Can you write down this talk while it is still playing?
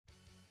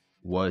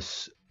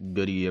What's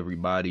goody,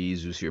 everybody?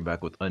 Zeus here,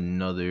 back with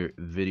another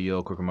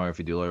video. Quick reminder, if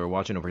you do like or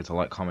watching, don't forget to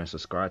like, comment,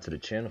 subscribe to the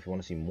channel if you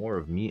want to see more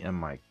of me and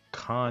my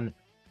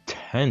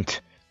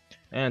content.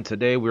 And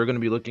today we're going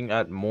to be looking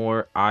at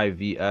more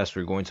IVS.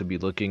 We're going to be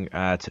looking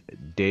at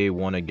day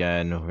one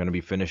again. We're going to be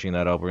finishing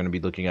that up. We're going to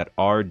be looking at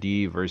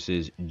RD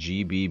versus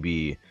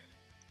GBB.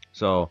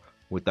 So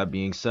with that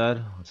being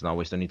said, let's not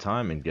waste any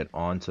time and get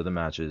on to the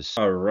matches.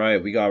 All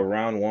right, we got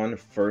round one,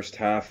 first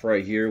half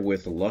right here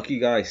with Lucky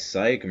Guy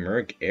Psych,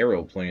 Merc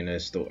Arrow playing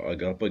this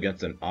up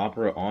against an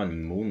Opera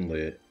on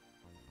Moonlit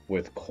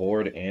with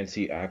Cord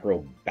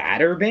Anti-Acro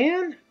Batter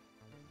Ban?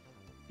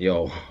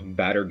 Yo,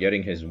 Batter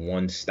getting his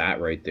one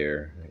stat right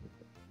there.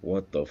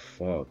 What the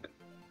fuck?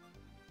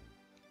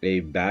 A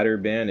Batter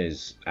Ban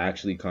is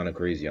actually kind of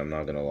crazy, I'm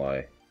not gonna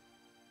lie.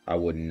 I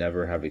would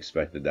never have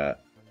expected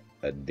that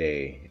a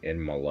day in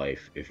my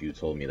life if you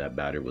told me that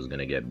Batter was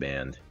gonna get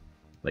banned,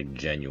 like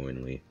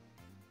genuinely.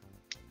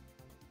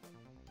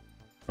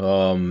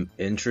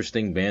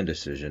 Interesting ban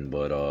decision,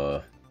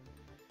 but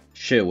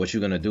shit, what you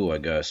gonna do, I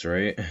guess,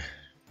 right?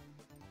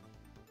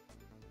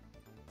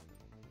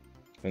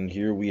 And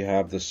here we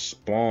have the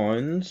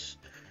spawns.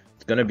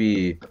 It's gonna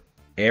be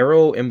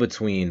Arrow in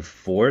between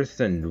 4th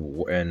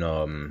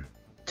and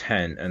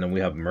 10, and then we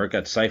have Merc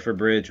at Cypher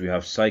Bridge, we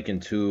have Psych in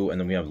 2,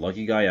 and then we have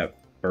Lucky Guy at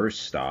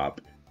first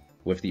stop,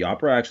 with the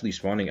Opera actually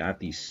spawning at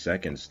the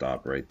second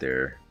stop right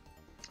there.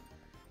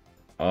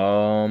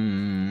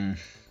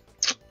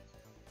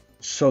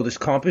 So this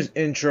comp is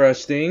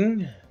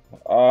interesting.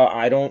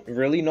 I don't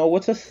really know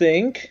what to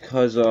think,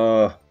 because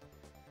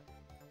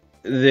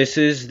this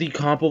is the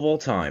comp of all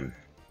time.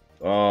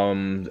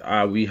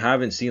 We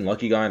haven't seen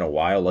Lucky Guy in a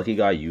while. Lucky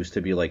Guy used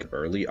to be like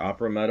early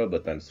Opera meta,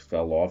 but then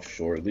fell off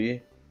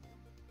shortly.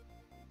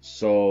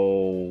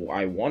 So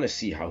I want to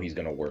see how he's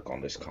gonna work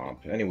on this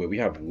comp. Anyway, we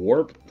have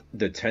Warp,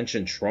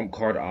 Detention, Trump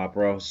Card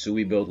Opera,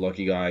 Sui build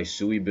Lucky Guy,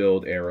 Sui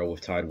build Arrow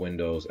with Tied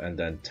Windows, and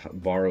then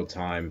Borrow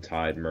Time,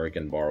 Tied Merc,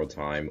 and Borrow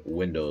Time,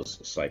 Windows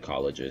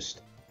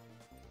Psychologist.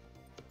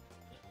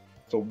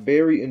 So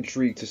very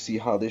intrigued to see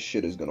how this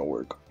shit is gonna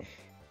work.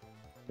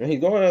 And he's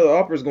going, the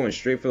Opera's going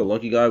straight for the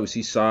Lucky Guy. We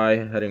see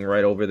Sai heading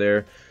right over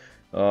there.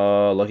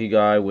 Lucky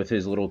Guy with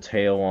his little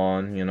tail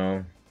on, you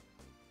know,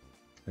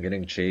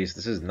 getting chased.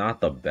 This is not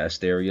the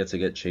best area to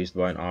get chased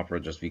by an Opera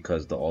just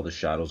because all the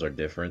shadows are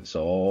different.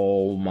 So,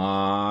 oh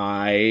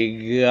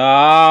my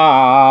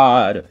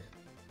god.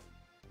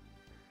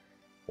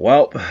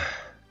 Welp.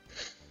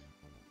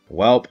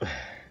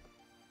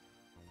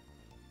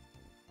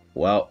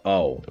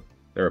 Oh,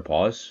 there a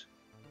pause?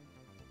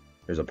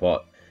 There's a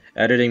pause.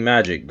 Editing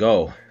magic,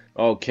 go.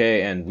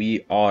 Okay, and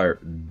we are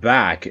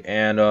back.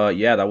 And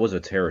yeah, that was a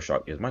terror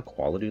shock. Is my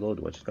quality low?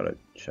 Do I just gotta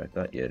check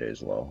that? Yeah, it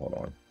is low. Hold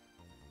on.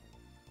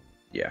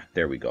 Yeah,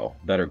 there we go.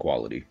 Better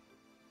quality.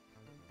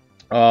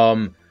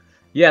 Yeah,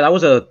 that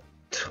was a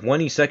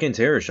 20-second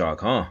terror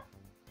shock, huh?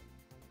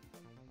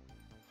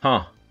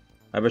 Huh.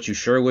 I bet you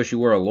sure wish you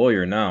were a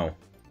lawyer now.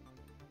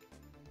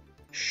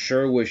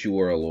 Sure wish you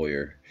were a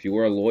lawyer. If you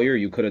were a lawyer,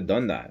 you could have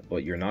done that,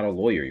 but you're not a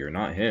lawyer. You're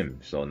not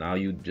him. So now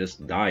you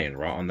just die and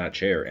rot on that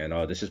chair.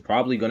 And this is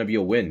probably going to be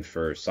a win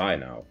for Sai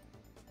now,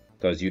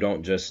 because you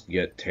don't just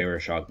get terror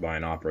shocked by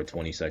an Opera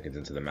 20 seconds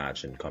into the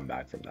match and come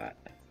back from that.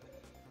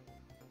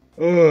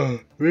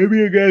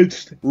 Maybe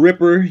against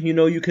Ripper, you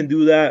know, you can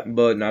do that,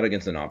 but not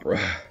against an Opera.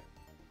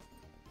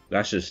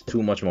 That's just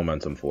too much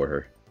momentum for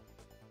her.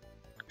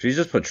 She's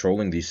just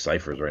patrolling these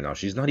ciphers right now.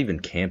 She's not even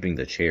camping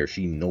the chair.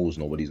 She knows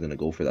nobody's gonna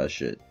go for that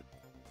shit.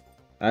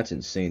 That's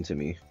insane to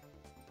me.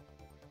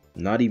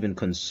 Not even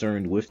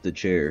concerned with the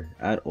chair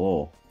at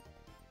all.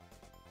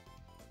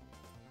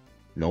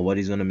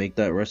 Nobody's gonna make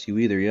that rescue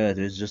either. Yeah,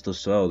 it's just a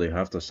cell. They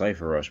have to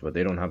cipher rush, but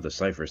they don't have the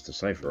ciphers to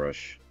cipher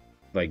rush.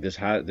 Like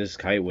this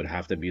kite would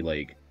have to be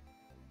like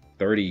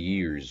 30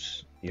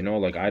 years. You know,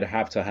 like I'd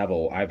had to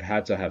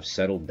have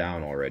settled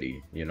down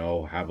already. You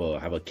know, have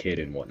a kid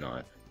and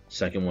whatnot.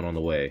 Second one on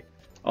the way.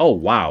 Oh,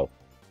 wow.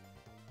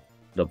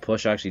 The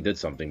push actually did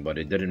something, but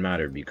it didn't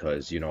matter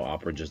because, you know,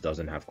 Opera just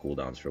doesn't have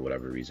cooldowns for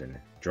whatever reason.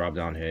 Drop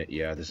down hit.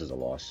 Yeah, this is a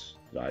loss.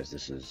 Guys,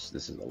 this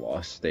is a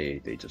loss.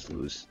 They just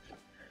lose.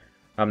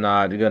 I'm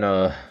not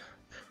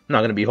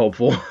gonna be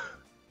hopeful.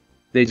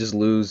 They just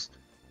lose.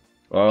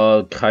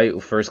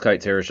 Kite, first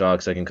kite terror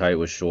shock, second kite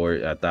was short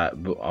at that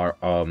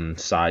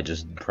side,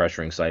 just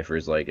pressuring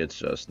ciphers. Like, it's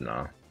just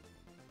nah.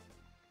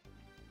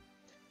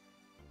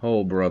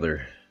 Oh,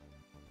 brother.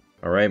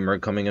 Alright,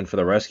 Merc coming in for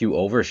the rescue.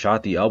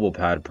 Overshot the elbow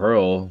pad.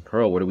 Pearl,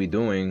 what are we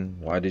doing?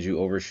 Why did you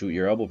overshoot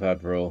your elbow pad,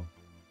 Pearl?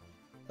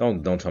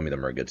 Don't tell me the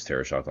Merc gets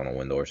terror shocked on a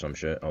window or some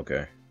shit.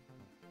 Okay.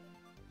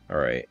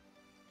 Alright.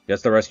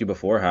 Gets the rescue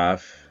before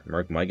half.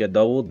 Merc might get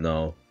doubled?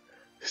 No.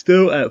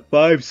 Still at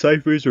 5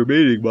 ciphers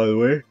remaining, by the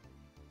way.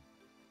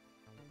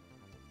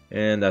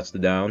 And that's the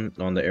down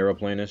on the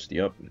Aeroplanist.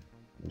 Yep.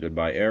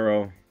 Goodbye,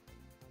 Arrow.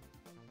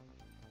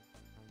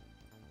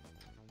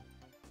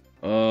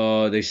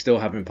 They still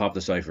haven't popped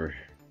a cipher.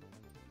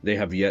 They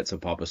have yet to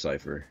pop a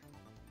cipher.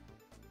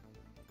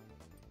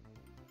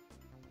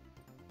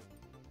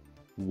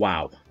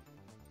 Wow.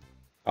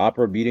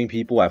 Opera beating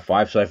people at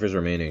 5 ciphers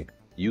remaining.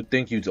 You'd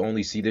think you'd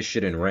only see this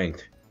shit in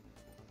ranked.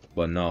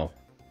 But no.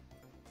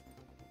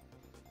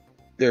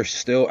 They're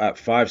still at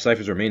 5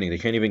 ciphers remaining. They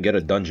can't even get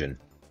a dungeon.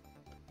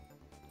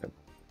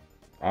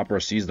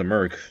 Opera sees the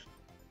Merc.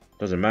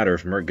 Doesn't matter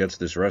if Merc gets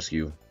this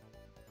rescue.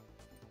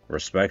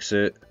 Respects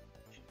it.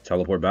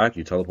 Teleport back.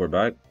 You teleport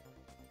back.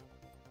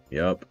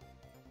 Yep.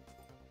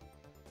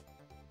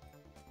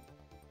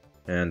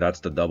 And that's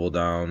the double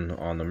down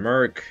on the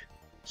Merc.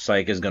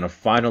 Psych is going to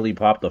finally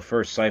pop the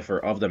first cipher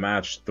of the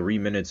match 3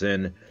 minutes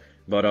in.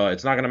 But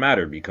it's not going to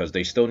matter because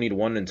they still need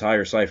one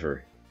entire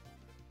cipher.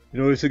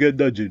 In order to get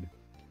dungeon.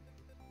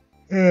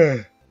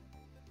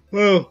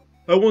 Well,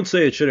 I won't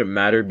say it shouldn't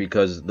matter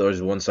because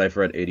there's one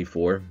cipher at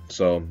 84.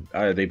 So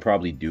they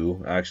probably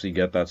do actually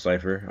get that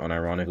cipher,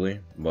 unironically.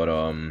 But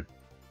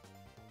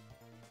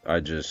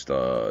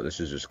this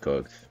is just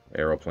cooked.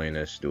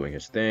 Aeroplanist doing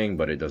his thing,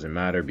 but it doesn't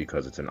matter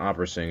because it's an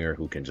opera singer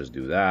who can just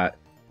do that.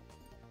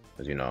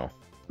 Because, you know,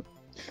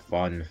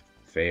 fun,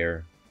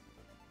 fair.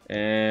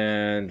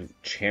 And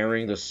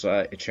chairing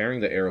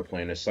the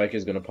aeroplanist, Psyche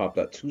is going to pop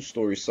that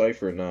 2-story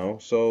cipher now.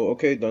 So,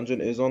 okay,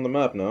 dungeon is on the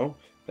map now.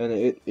 And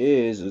it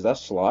is that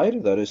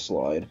slide? That is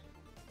slide.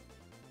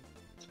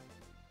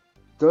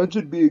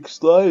 Dungeon being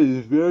slide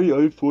is very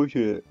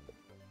unfortunate.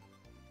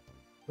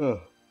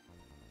 Oh.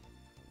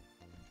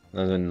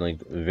 As in, like,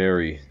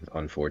 very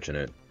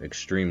unfortunate.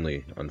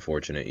 Extremely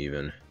unfortunate,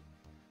 even.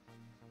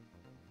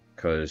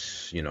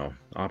 Because, you know,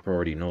 Opera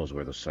already knows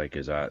where the Psych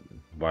is at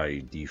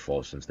by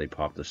default since they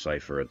popped the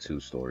cipher at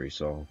 2-story.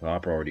 So,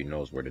 Opera already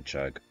knows where to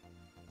check.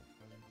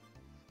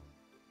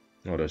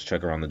 Oh, let's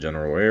check around the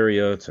general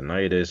area.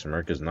 Tinnitus.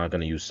 Merc is not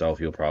going to use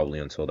self-heal probably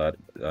until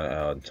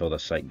the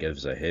Psych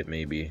gives a hit,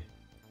 maybe.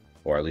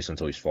 Or at least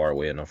until he's far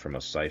away enough from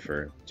a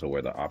cipher to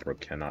where the Opera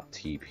cannot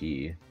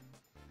TP.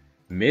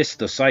 Missed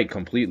the Psych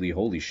completely.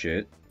 Holy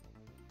shit.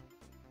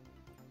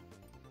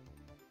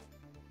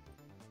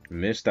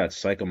 Missed that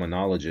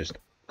Psychomonologist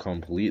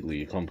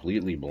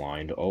completely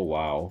blind. Oh,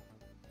 wow.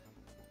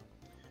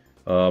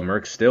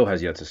 Merc still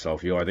has yet to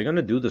self-heal. Are they going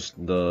to do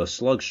the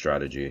slug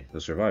strategy? The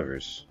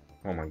survivors?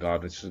 Oh my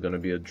god, this is going to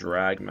be a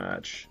drag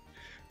match.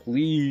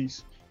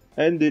 Please,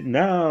 end it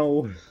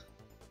now.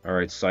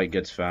 Alright, Sight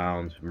gets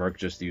found. Merc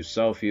just used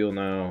self-heal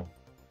now.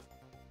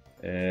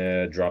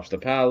 And drops the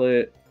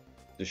pallet.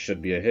 This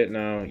should be a hit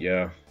now.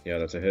 Yeah,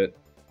 that's a hit.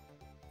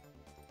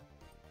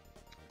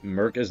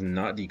 Merc is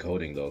not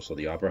decoding though, so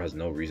the Opera has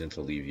no reason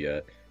to leave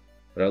yet.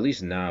 But at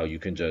least now you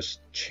can just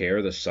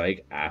chair the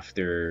Psych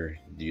after,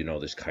 you know,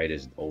 this kite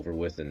is over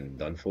with and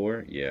done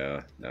for.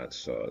 Yeah,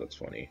 that's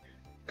funny.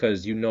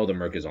 Because you know the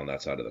Merc is on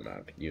that side of the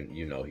map.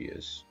 You know he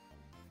is.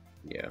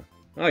 Yeah.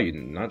 Oh, you're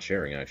not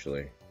sharing,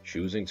 actually.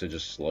 Choosing to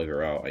just slug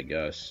her out, I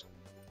guess.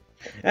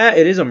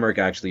 It is a Merc,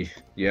 actually.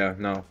 Yeah,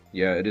 no.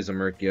 Yeah, it is a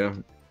Merc, yeah.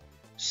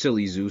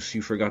 Silly Zeus,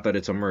 you forgot that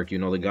it's a Merc. You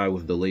know, the guy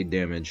with delayed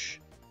damage.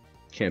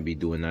 Can't be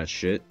doing that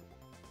shit.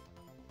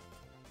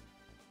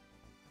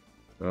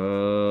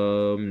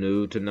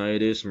 No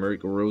tinnitus. Merc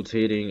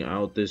rotating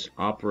out this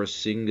Opera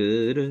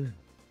singer.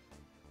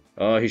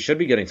 He should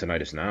be getting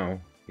tinnitus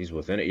now. He's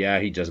within it. Yeah,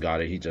 he just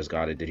got it. He just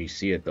got it. Did he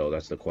see it, though?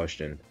 That's the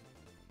question.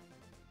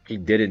 He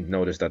didn't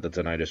notice that the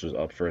tinnitus was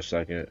up for a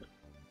second.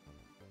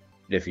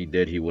 If he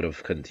did, he would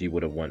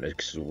have went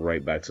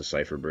right back to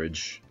Cypher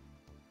Bridge.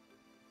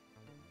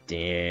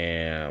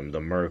 Damn,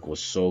 the Merc was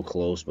so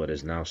close, but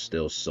is now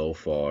still so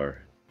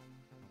far.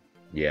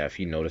 Yeah, if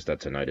he noticed that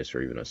tinnitus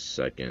for even a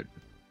second.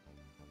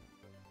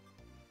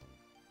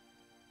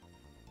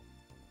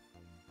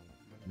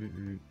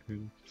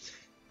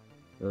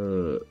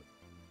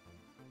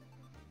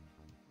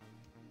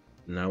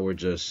 Now we're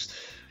just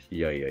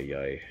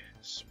yay.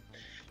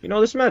 You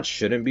know, this match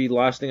shouldn't be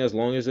lasting as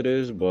long as it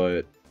is,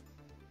 but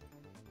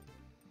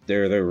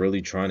they're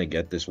really trying to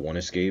get this one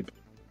escape.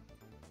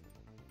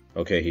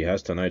 Okay, he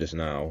has tinnitus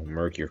now.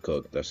 Merc, you're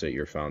cooked. That's it.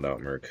 You're found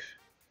out, Merc.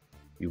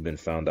 You've been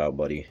found out,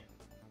 buddy.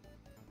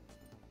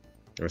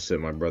 That's it,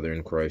 my brother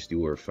in Christ. You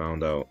were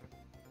found out.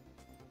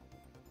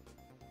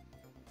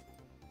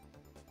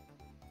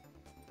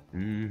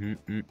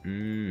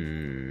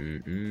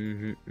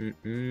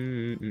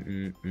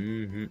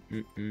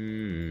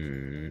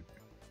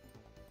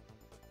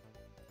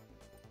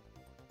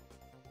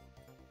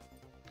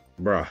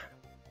 Bruh.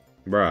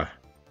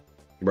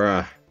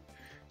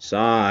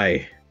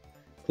 Sigh.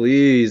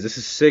 Please, this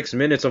is 6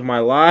 minutes of my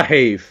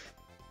life.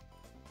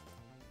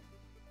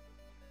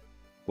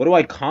 What do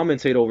I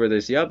commentate over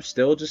this? Yep,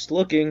 still just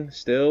looking.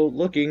 Still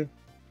looking.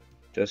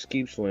 Just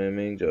keep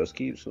swimming, just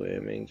keep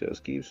swimming,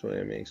 just keep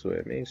swimming,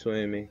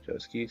 swimming.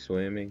 Just keep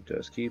swimming,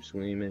 just keep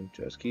swimming,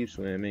 just keep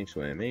swimming,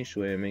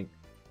 swimming.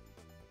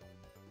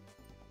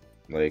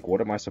 Like,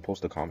 what am I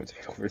supposed to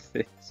commentate over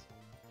this?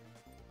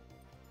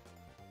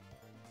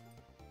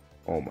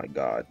 Oh my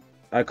god.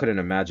 I couldn't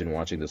imagine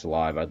watching this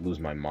live. I'd lose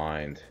my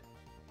mind.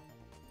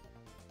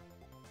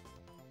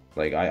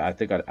 Like, I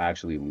think I'd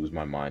actually lose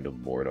my mind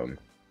of boredom.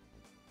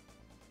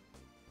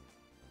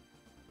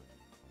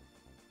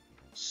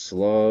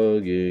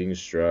 Slugging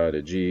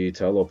strategy.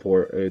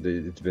 Teleport.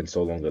 It's been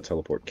so long that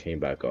teleport came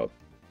back up.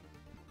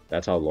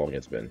 That's how long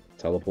it's been.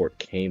 Teleport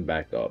came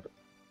back up.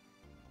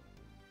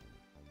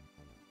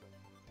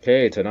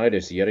 Okay,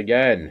 tinnitus yet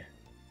again.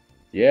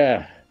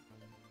 Yeah.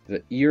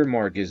 The ear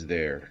mark is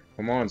there.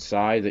 Come on,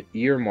 Sai, the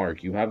ear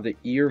mark. You have the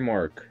ear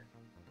mark.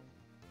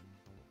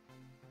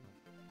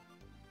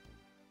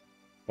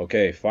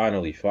 Okay,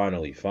 finally.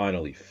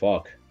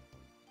 Fuck.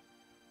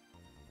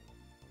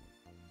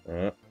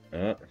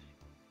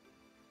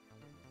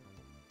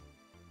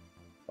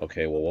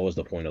 Okay, well, what was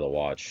the point of the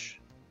watch?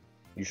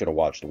 You should have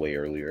watched way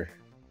earlier.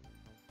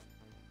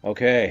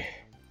 Okay.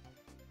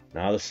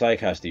 Now the psych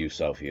has to use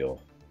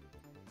self-heal.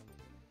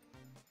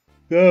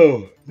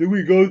 So, did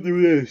we go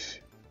through this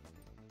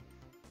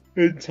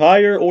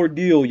entire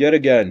ordeal yet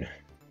again?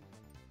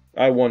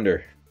 I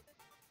wonder.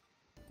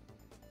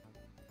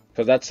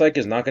 Because that psych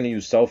is not going to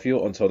use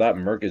self-heal until that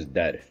merc is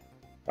dead.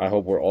 I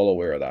hope we're all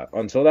aware of that.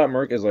 Until that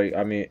merc is like,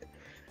 I mean,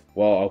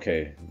 well,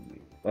 okay.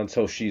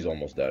 Until she's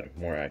almost dead,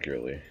 more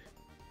accurately.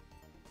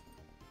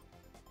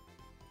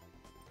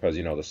 Because,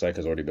 you know, the psych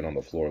has already been on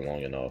the floor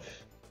long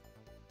enough.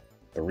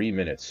 3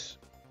 minutes.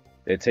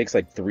 It takes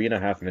like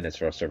 3.5 minutes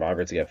for a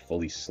survivor to get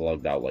fully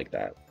slugged out like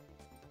that.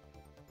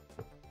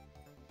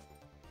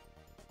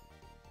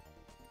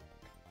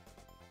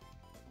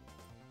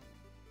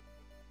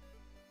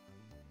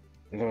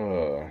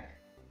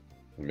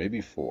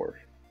 Maybe 4.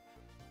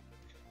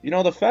 You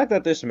know, the fact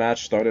that this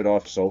match started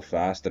off so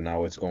fast and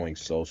now it's going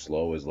so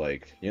slow is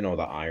like, you know,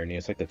 the irony.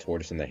 It's like the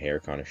tortoise and the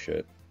hare kind of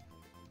shit.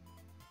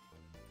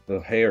 The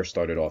hare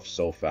started off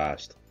so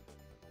fast,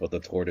 but the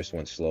tortoise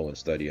went slow and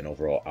steady and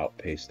overall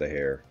outpaced the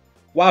hare.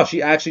 Wow,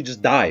 she actually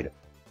just died.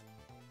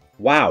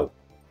 Wow.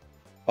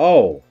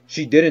 Oh,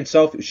 she didn't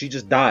she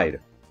just died.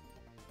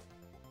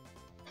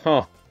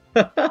 Huh.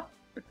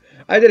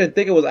 I didn't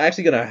think it was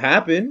actually gonna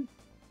happen.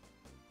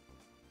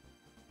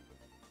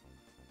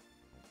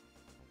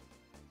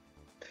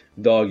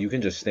 Dog, you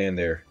can just stand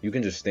there. You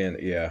can just stand,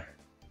 yeah.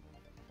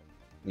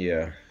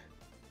 Yeah.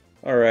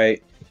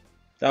 Alright.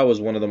 That was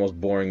one of the most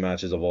boring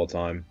matches of all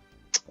time.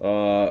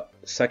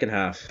 Second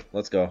half.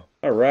 Let's go.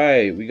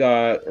 Alright, we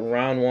got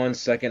round 1,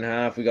 second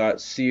half. We got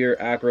Seer,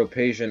 Acro,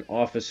 Patient,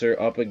 Officer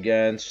up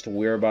against.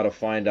 We're about to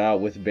find out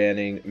with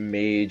banning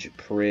Mage,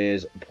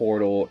 Priz,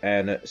 Portal,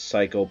 and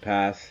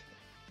Psychopath.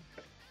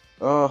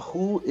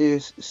 Who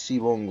is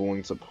Sibon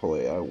going to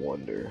play, I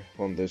wonder,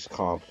 on this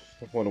comp?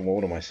 What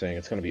am I saying?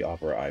 It's going to be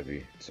Opera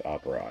Ivy. It's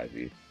Opera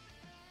Ivy.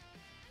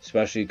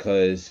 Especially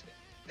because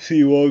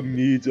Sibon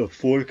needs a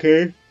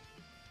 4K.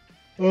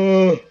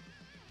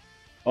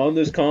 On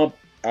this comp,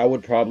 I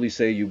would probably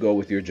say you go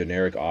with your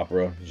generic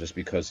Opera, just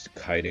because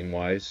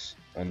kiting-wise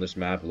on this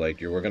map, like,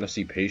 we're going to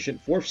see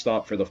Patient 4th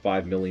stop for the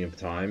 5 millionth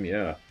time,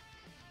 yeah.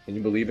 Can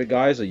you believe it,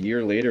 guys? A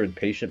year later, and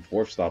Patient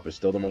 4th stop is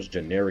still the most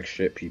generic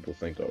shit people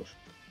think of.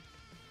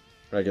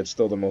 Like, it's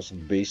still the most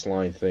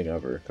baseline thing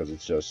ever, because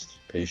it's just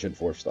Patient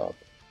 4th stop.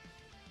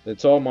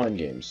 It's all mind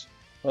games.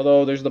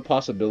 Although, there's the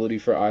possibility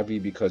for Ivy,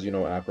 because, you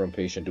know, Acro and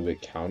Patient do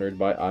get countered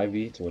by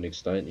Ivy to an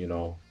extent, you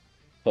know.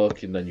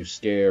 Hook, and then you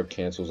scare,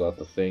 cancels out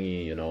the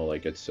thingy, you know,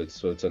 like, it's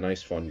a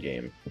nice, fun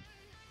game.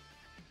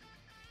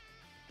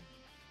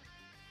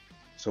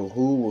 So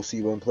who will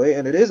Sibon play?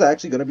 And it is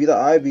actually going to be the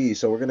Ivy,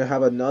 so we're going to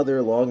have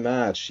another long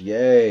match.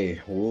 Yay.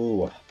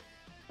 Ooh.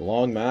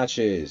 Long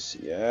matches.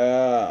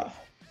 Yeah.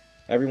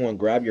 Everyone,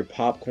 grab your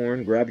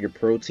popcorn, grab your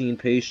protein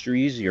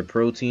pastries, your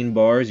protein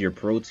bars, your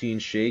protein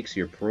shakes,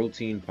 your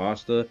protein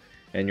pasta,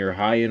 and your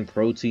high in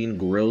protein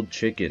grilled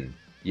chicken.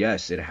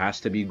 Yes, it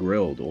has to be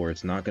grilled, or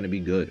it's not going to be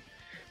good.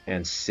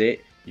 And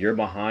sit your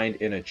behind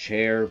in a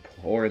chair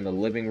or in the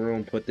living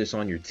room. Put this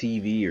on your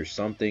TV or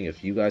something,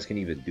 if you guys can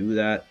even do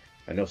that.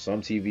 I know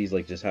some TVs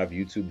like just have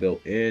YouTube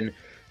built in,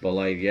 but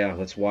like, yeah,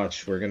 let's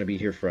watch. We're gonna be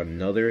here for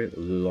another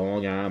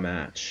long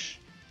match,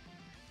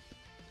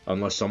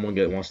 unless someone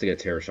wants to get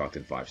terror shocked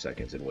in 5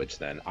 seconds, in which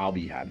then I'll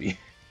be happy,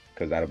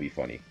 because that'll be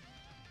funny.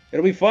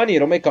 It'll be funny.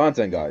 It'll make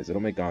content, guys.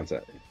 It'll make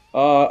content.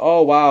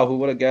 Oh wow, who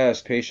would have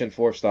guessed? Patient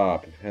 4th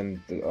stop,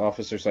 and the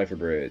Officer Cypher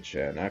Bridge,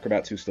 and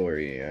Acrobat 2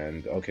 story,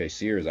 and okay,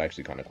 Seer is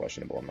actually kind of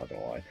questionable, I'm not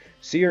gonna lie.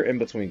 Seer in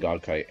between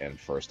Godkite and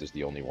First is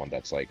the only one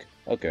that's like,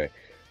 okay.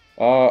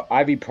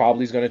 Ivy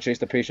probably is going to chase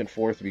the Patient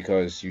 4th,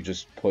 because you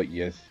just put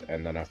Yith,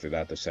 and then after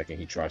that, the second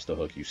he tries to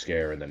hook, you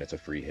scare, and then it's a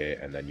free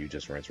hit, and then you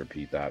just rinse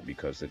repeat that,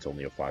 because it's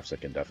only a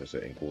 5-second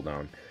deficit in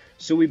cooldown.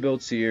 Sui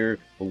builds here,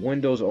 a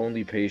Windows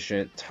only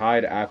Patient,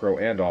 tied Acro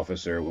and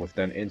Officer, with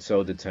then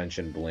Inso,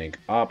 Detention, Blink,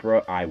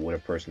 Opera. I would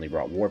have personally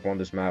brought Warp on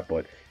this map,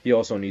 but he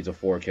also needs a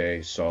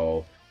 4K,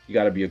 so you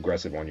got to be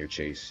aggressive on your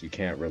chase. You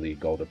can't really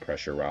go the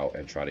pressure route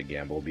and try to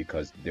gamble,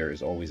 because there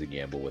is always a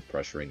gamble with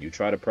pressuring. You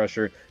try to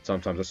pressure,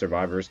 sometimes the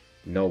survivors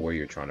know where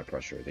you're trying to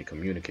pressure. They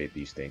communicate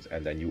these things,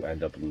 and then you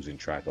end up losing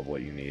track of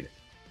what you need.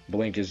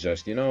 Blink is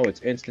just, you know,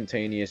 it's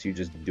instantaneous. You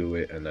just do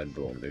it, and then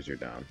boom, there's your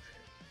down.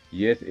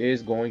 Yith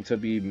is going to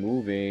be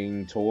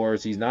moving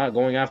towards... He's not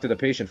going after the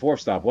Patient 4th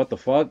stop. What the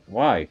fuck?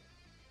 Why?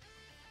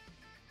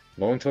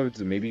 Going towards...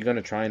 Maybe you're going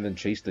to try and then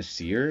chase the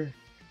Seer?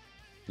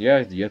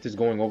 Yeah, Yith is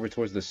going over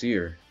towards the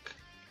Seer.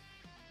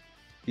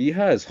 He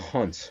has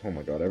Hunt. Oh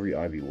my god, every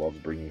Ivy loves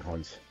bringing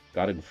Hunt.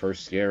 Got a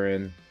first scare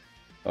in.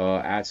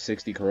 At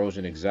 60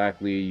 corrosion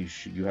exactly.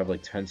 You have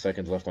like 10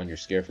 seconds left on your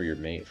scare for your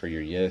mate for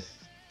your Yith.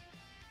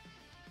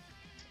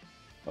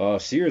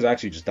 Seer is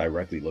actually just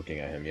directly looking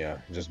at him, yeah.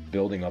 Just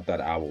building up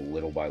that owl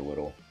little by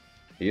little.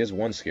 He is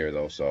one scare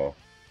though, so.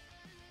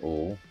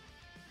 Oh.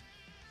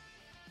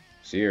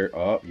 Seer,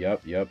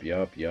 yep.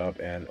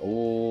 And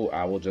oh,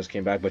 owl just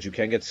came back, but you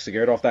can get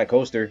scared off that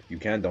coaster. You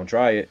can, don't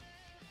try it.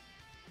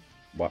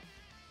 What?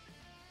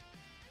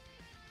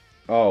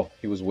 Oh,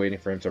 he was waiting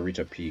for him to reach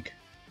a peak.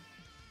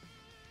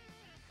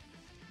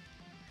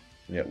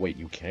 Yeah, wait,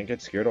 you can't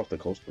get scared off the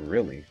coaster?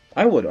 Really?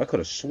 I could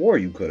have swore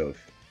you could have.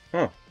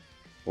 Huh.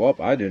 Well,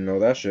 I didn't know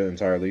that shit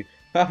entirely.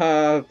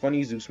 Haha,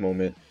 funny Zeus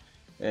moment.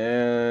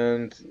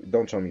 And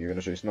don't tell me you're going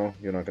to chase. No,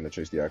 you're not going to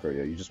chase the Acro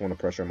yet. You just want to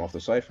pressure him off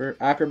the Cypher.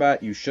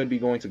 Acrobat, you should be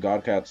going to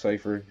Godcat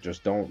Cypher.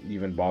 Just don't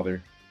even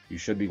bother. You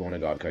should be going to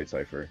Godkite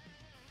Cypher.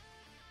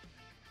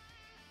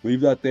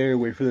 Leave that there.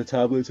 Wait for the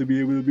tablet to be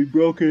able to be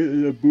broken.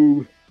 And then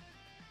boom.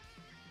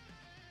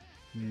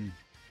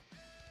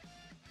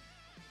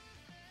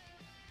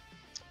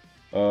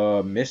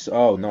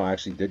 Oh no, I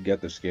actually did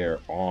get the scare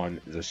on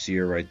the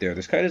Seer right there.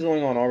 This kite is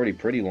going on already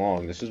pretty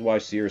long. This is why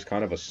Seer is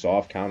kind of a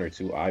soft counter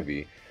to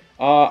Ivy.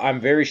 I'm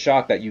very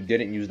shocked that you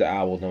didn't use the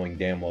owl knowing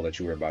damn well that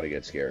you were about to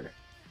get scared.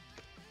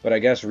 But I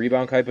guess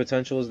rebound kite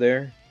potential is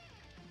there.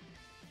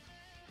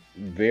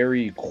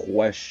 Very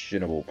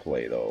questionable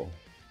play though.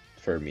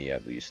 For me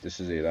at least.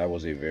 That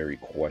was a very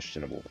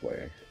questionable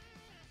play.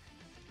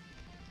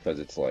 Because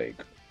it's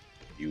like,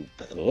 you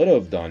could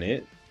have done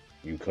it.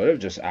 You could have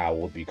just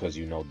owled because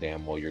you know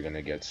damn well you're going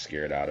to get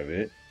scared out of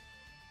it.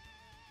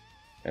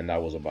 And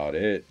that was about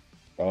it.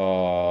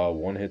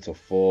 One hit to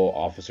full.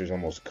 Officer's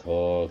almost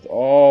cooked.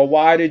 Oh,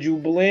 why did you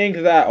blink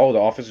that? Oh, the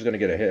officer's going to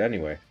get a hit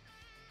anyway.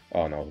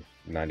 Oh, no.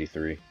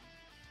 93.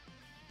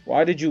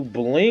 Why did you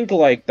blink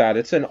like that?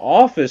 It's an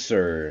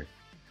officer.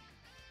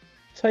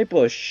 Type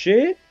of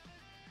shit?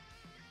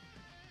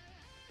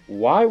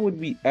 Why would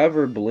we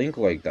ever blink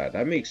like that?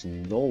 That makes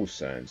no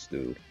sense,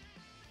 dude.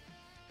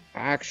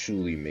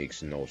 Actually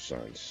makes no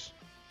sense.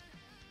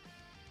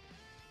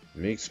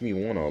 Makes me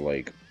wanna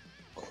like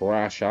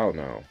crash out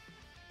now.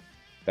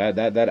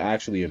 That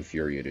actually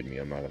infuriated me,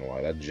 I'm not gonna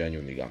lie. That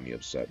genuinely got me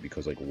upset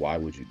because like why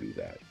would you do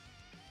that?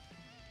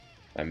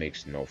 That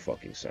makes no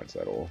fucking sense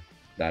at all.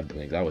 That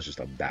blink, that was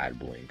just a bad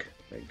blink.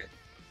 Like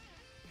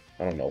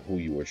I don't know who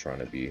you were trying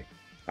to be.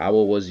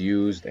 Owl was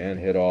used and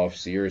hit off.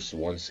 Sears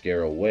one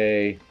scare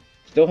away.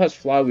 Still has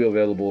Flywheel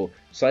available.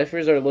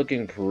 Cyphers are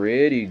looking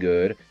pretty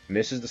good.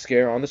 Misses the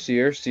scare on the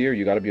Seer. Seer,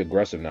 you gotta be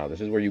aggressive now.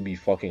 This is where you be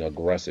fucking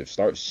aggressive.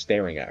 Start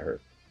staring at her.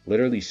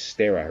 Literally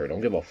stare at her.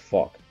 Don't give a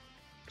fuck.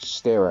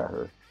 Stare at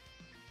her.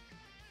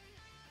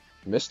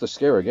 Missed the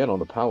scare again on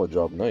the pallet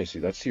drop. Nice. See,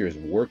 that Seer is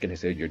working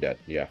his head. You're dead.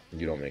 Yeah,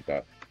 you don't make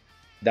that.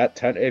 That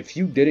 10... If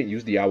you didn't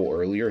use the owl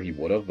earlier, he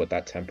would have, but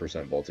that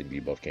 10% vaulting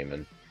debuff came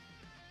in.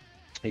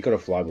 He could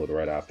have flywheeled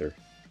right after.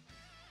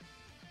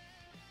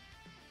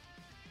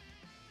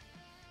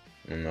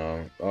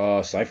 No.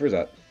 Cypher's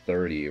at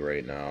 30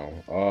 right now.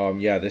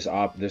 Yeah, this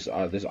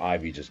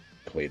Ivy just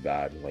played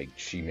bad. Like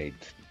she made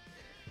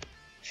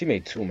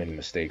too many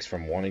mistakes,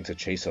 from wanting to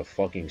chase a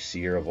fucking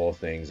Seer of all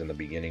things in the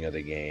beginning of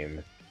the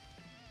game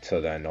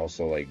to then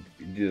also like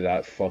do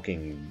that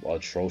fucking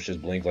atrocious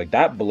blink. Like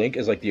that blink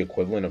is like the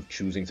equivalent of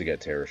choosing to get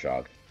Terror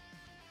Shock.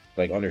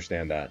 Like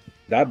understand that.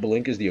 That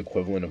blink is the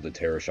equivalent of the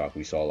Terror Shock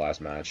we saw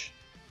last match.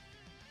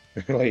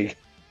 Like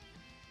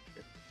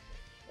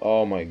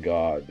oh my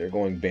god, they're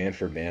going ban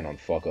for ban on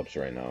fuck-ups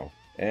right now.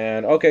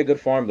 And, okay, good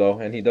farm, though.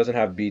 And he doesn't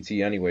have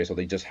BT anyway, so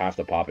they just have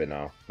to pop it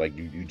now. Like,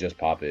 you just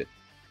pop it.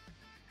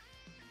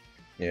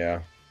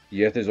 Yeah.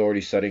 Yith is already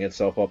setting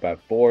itself up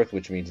at 4th,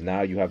 which means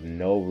now you have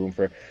no room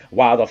for...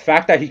 Wow, the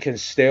fact that he can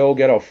still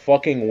get a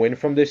fucking win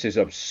from this is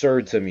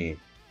absurd to me.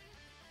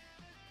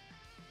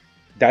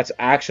 That's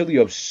actually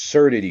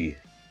absurdity.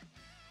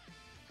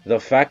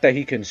 The fact that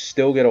he can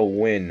still get a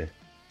win...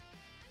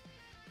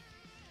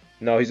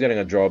 No, he's getting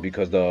a draw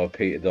because the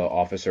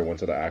officer went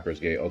to the Acro's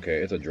gate. Okay,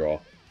 it's a draw.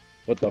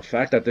 But the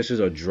fact that this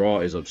is a draw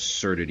is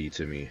absurdity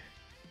to me.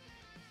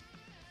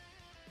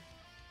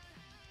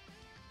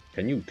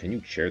 Can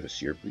you share the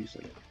Seer, please?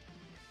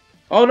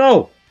 Oh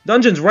no!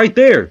 Dungeon's right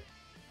there!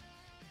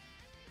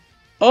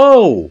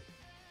 Oh!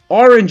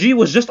 RNG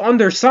was just on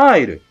their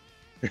side!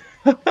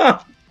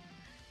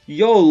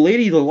 Yo,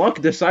 Lady the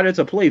Luck decided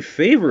to play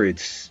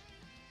favorites.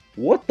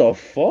 What the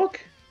fuck?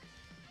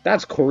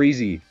 That's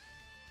crazy.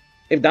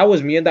 If that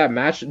was me in that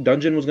match,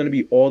 Dungeon was gonna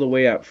be all the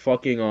way at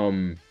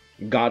fucking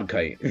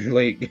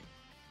Godkite.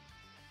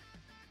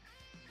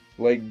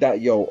 like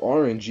that. Yo,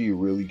 RNG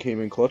really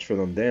came in clutch for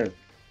them. Damn.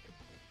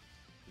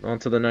 On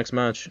to the next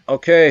match.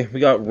 Okay, we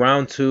got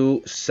round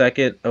 2,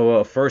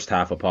 first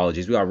half.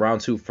 Apologies. We got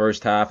round 2,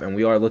 first half, and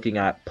we are looking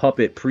at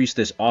Puppet,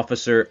 Priestess,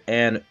 Officer,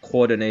 and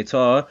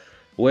Coordinator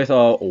with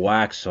a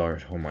Wax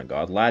Art. Oh my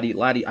God,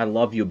 Laddie, I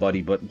love you,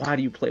 buddy, but why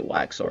do you play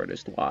Wax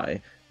Artist?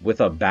 Why? With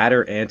a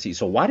Batter Anti.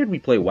 So why did we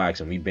play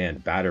Wax and we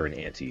banned Batter and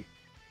Anti?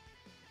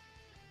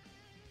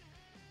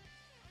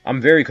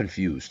 I'm very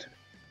confused.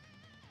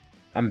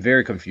 I'm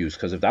very confused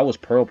because if that was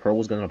Pearl, Pearl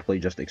was gonna play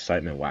just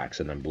Excitement Wax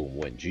and then boom,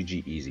 win.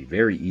 GG easy.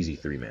 Very easy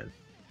 3-man.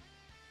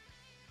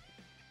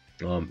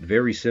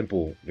 Very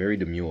simple, very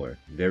demure,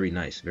 very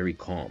nice, very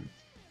calm.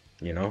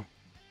 You know?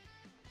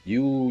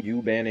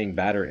 You banning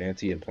Batter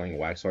Anti and playing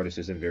Wax Artist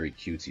isn't very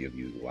cutesy of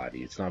you,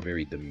 Lottie. It's not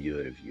very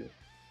demure of you.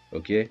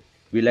 Okay?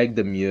 We like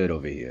demure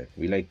over here.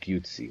 We like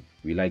cutesy.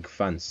 We like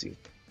fancy.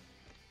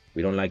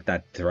 We don't like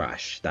that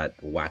trash, that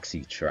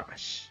waxy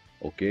trash.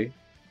 Okay?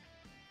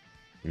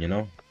 You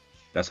know?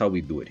 That's how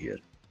we do it here.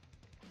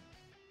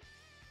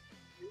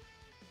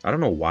 I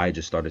don't know why I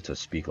just started to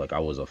speak like I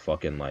was a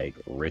fucking like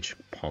rich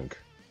punk.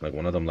 Like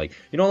one of them like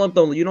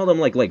them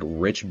like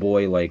rich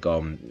boy like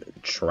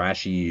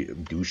trashy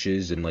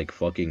douches in like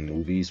fucking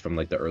movies from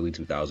like the early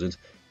 2000s. I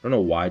don't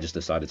know why I just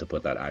decided to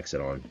put that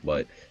accent on,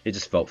 but it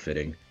just felt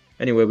fitting.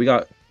 Anyway,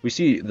 we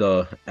see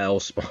the L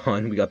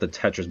spawn, we got the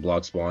Tetris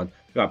block spawn,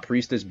 we got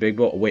Priestess, Big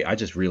Bo. Wait, I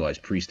just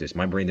realized Priestess.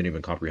 My brain didn't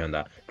even comprehend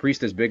that.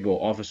 Priestess, Big Bo,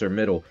 Officer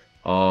Middle,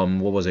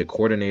 what was it?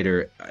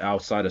 Coordinator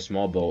outside of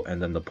Small Boat, and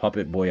then the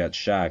Puppet Boy at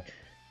Shack.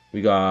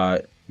 We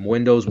got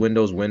Windows,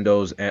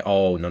 and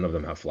oh, none of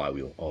them have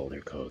Flywheel. Oh, they're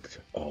cooked.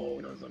 Oh,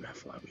 none of them have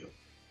Flywheel.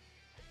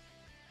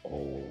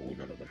 Oh,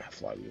 none of them have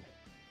Flywheel.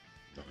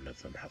 None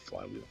of them have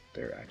Flywheel.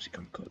 They're actually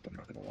kind of cooked, I'm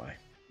not gonna lie.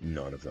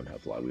 None of them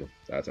have Flywheel.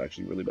 That's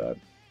actually really bad.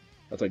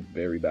 That's like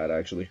very bad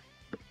actually.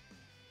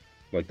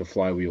 Like the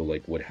Flywheel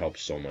like would help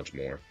so much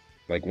more.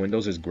 Like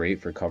Windows is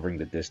great for covering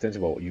the distance,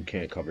 but you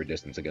can't cover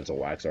distance against a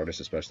Wax Artist,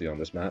 especially on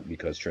this map,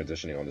 because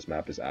transitioning on this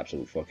map is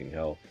absolute fucking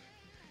hell.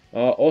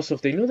 Also,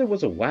 if they knew there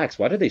was a Wax,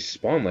 why did they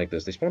spawn like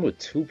this? They spawned with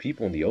 2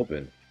 people in the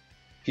open.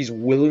 He's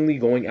willingly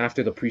going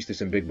after the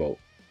Priestess and Big Boat.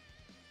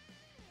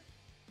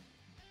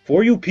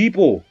 For you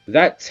people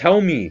that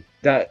tell me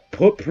that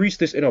put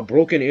Priestess in a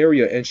broken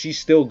area and she's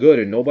still good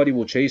and nobody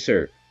will chase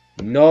her.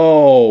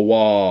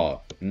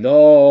 No,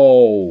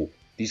 no.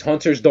 These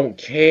hunters don't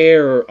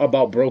care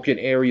about broken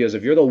areas.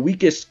 If you're the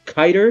weakest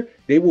kiter,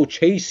 they will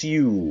chase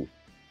you.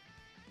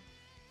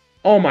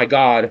 Oh my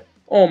god.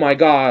 Oh my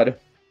god.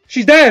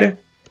 She's dead.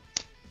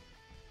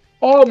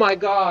 Oh my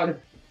god.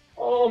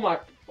 Oh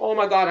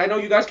my god. I know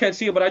you guys can't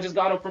see it, but I just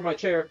got up from my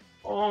chair.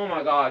 Oh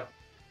my god.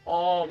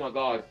 Oh my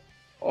god.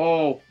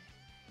 Oh.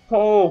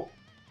 Oh.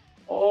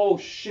 Oh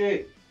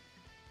shit.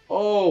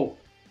 Oh.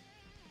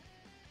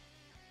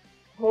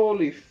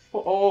 Holy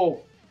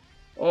oh.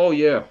 Oh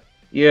yeah.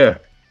 Yeah.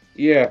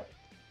 Yeah.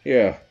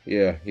 Yeah.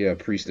 Yeah. Yeah.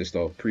 Priestess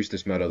though.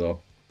 Priestess meta though.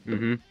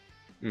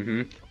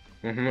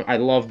 I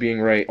love being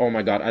right. Oh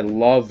my god. I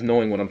love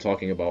knowing what I'm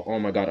talking about. Oh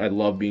my god. I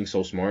love being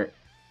so smart.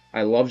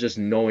 I love just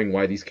knowing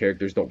why these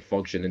characters don't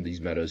function in these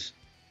metas.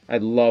 I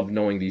love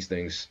knowing these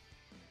things.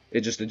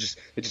 It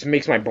just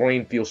makes my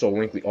brain feel so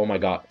wrinkly. Oh my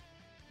god.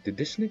 Did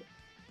this nigga...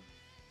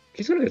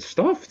 He's gonna get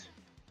stuffed.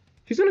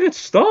 He's gonna get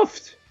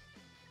stuffed.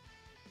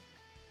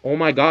 Oh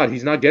my god,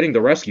 he's not getting the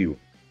rescue.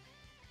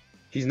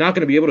 He's not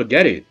gonna be able to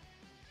get it.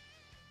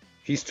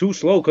 He's too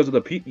slow because of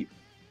the P...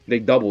 They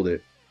doubled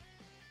it.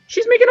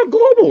 She's making a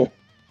global.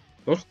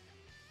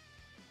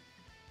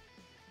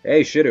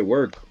 Hey, shit, it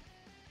worked.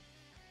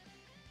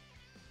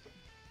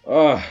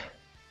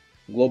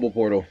 Global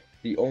portal.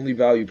 The only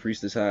value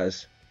Priestess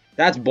has.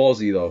 That's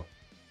ballsy, though.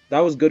 That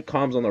was good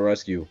comms on the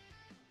rescue.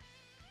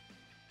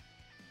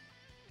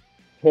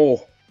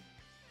 Oh.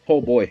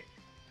 Oh, boy.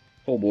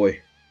 Oh,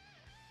 boy.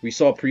 We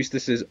saw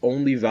Priestess's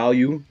only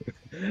value,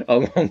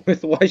 along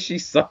with why she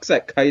sucks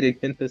at kiting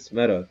in this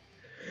meta.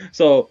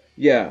 So,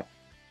 yeah.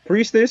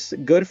 Priestess,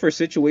 good for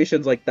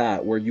situations like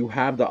that, where you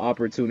have the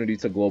opportunity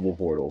to global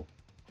portal.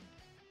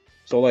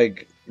 So,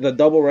 like, the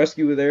double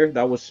rescue there,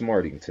 that was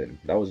Smartington.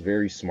 That was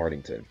very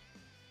Smartington.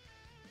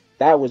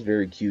 That was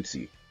very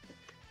cutesy.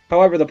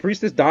 However, the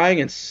Priestess dying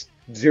in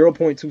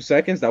 0.2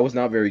 seconds, that was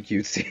not very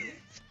cutesy.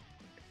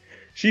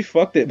 She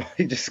fucked it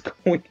by just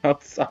going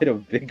outside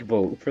of Big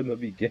Boat from the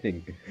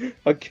beginning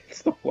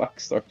against the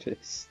Wax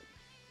Artist.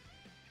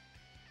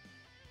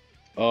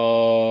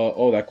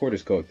 Oh, that court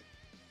is cooked.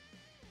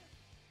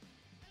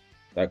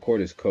 That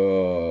court is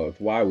cooked.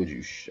 Why would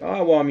you...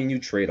 well, I mean, you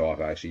trade off,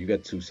 actually. You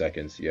get 2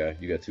 seconds. Yeah,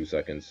 you get 2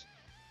 seconds.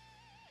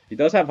 He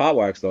does have Hot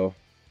Wax, though.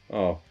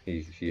 Oh,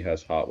 he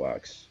has Hot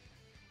Wax.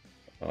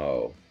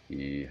 Oh,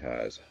 he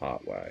has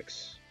Hot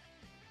Wax.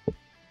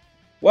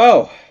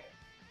 Well,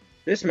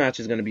 this match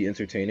is going to be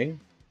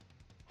entertaining.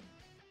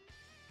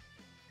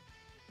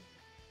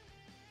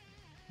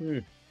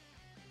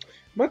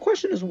 My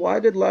question is, why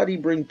did Lottie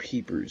bring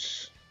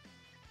Peepers?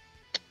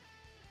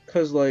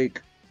 Because,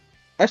 like...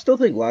 I still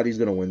think Lottie's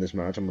going to win this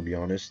match, I'm going to be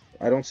honest.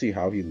 I don't see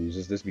how he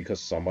loses this because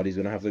somebody's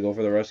going to have to go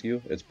for the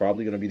rescue. It's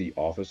probably going to be the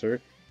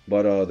officer.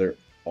 But they're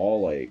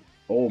all like,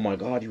 oh my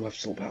god, you have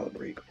slow pallet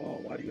break. Oh,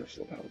 why do you have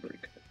slow pallet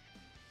break?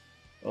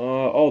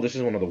 Oh, this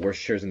is one of the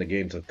worst chairs in the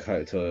game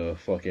to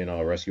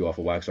fucking rescue off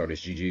a Wax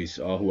Artist. GG's.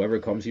 Whoever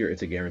comes here,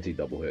 it's a guaranteed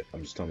double hit.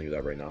 I'm just telling you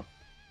that right now.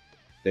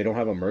 They don't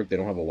have a Merc, they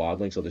don't have a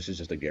Wildling, so this is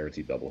just a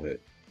guaranteed double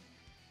hit.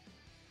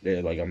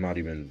 Yeah, like, I'm not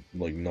even,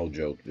 like, no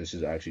joke. This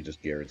is actually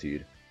just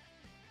guaranteed.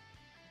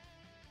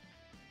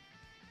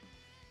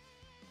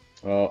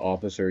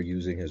 Officer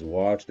using his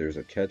watch. There's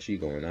a catchy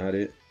going at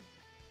it.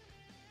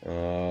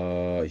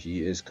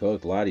 He is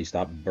cooked. Laddie,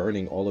 stop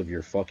burning all of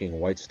your fucking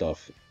white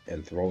stuff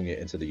and throwing it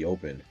into the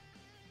open.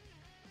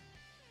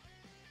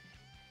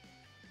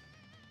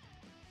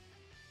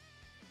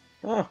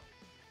 Huh.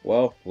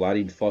 Well,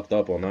 Laddie fucked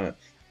up on that.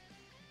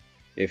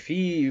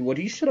 What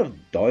he should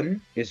have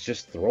done is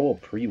just throw a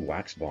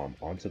pre-wax bomb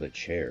onto the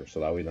chair, so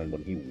that way then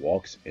when he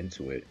walks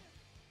into it,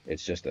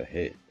 it's just a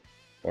hit.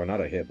 Or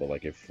not a hit, but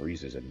like it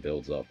freezes and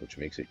builds up, which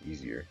makes it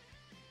easier.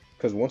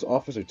 Because once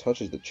Officer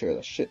touches the chair,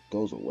 that shit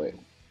goes away.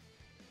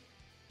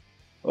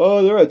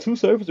 Oh, they're at 2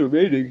 ciphers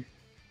remaining.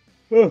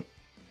 Huh.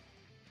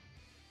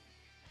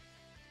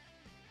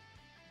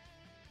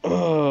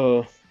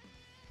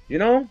 You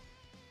know,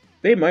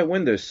 they might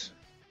win this.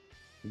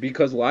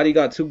 Because Lottie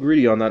got too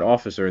greedy on that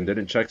officer and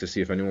didn't check to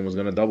see if anyone was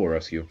going to double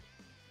rescue.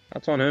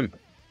 That's on him.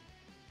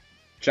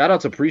 Shout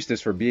out to Priestess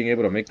for being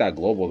able to make that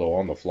global, though,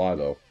 on the fly,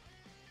 though.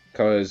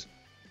 Because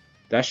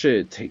that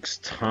shit takes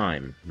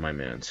time, my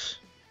mans.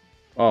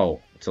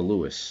 Oh, it's a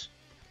Lewis.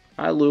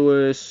 Hi,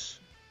 Lewis.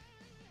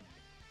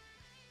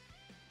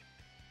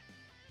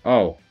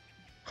 Oh.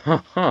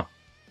 Huh.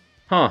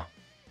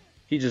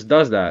 He just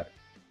does that.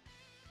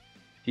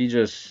 He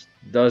just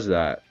does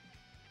that.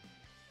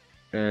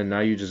 And now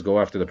you just go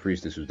after the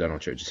Priestess who's dead on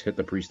chair. Just hit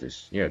the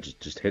Priestess. Yeah,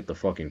 just hit the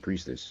fucking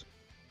Priestess.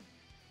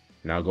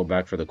 Now go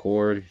back for the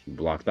cord. You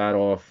block that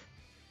off.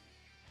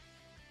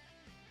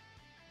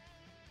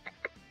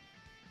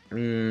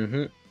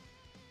 Oh,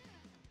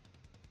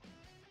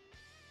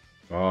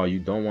 you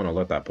don't want to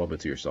let that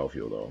puppeteer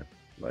self-heal, though.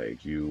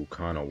 Like, you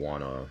kind of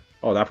want to...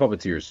 Oh, that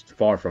puppeteer's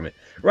far from it.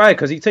 Right,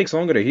 because he takes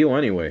longer to heal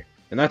anyway.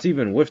 And that's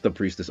even with the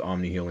Priestess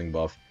Omni-healing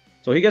buff.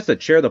 So he gets to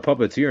chair the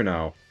puppeteer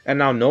now. And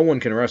now no one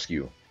can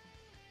rescue.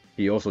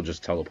 He also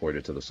just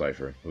teleported to the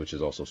cipher, which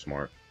is also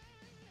smart.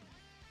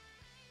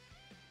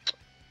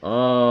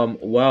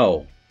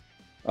 Well,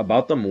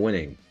 about them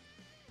winning.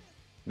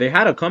 They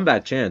had a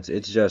comeback chance.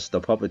 It's just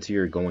the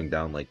puppeteer going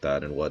down like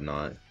that and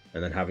whatnot.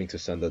 And then having to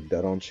send a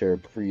dead on chair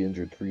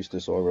pre-injured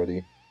Priestess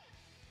already.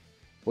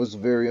 Was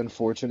very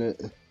unfortunate.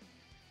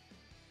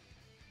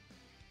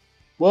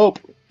 Well,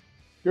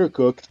 you're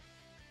cooked.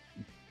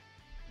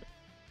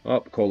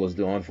 Oh, Cola's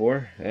on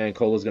for. And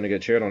Cola's gonna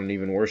get chaired on an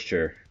even worse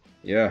chair.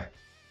 Yeah.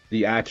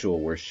 The actual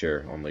worst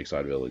chair on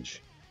Lakeside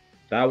Village.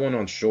 That one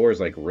on shore is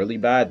like really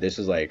bad. This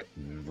is like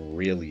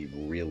really,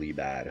 really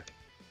bad.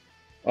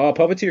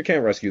 Puppeteer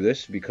can't rescue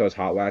this because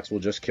Hot Wax will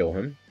just kill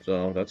him.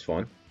 So that's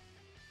fun.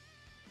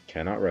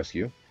 Cannot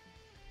rescue.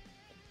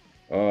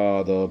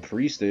 The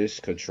Priestess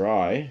could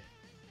try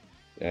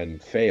and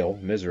fail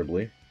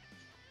miserably.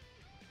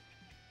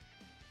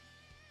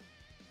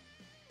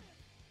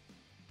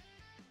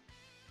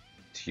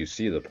 You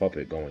see the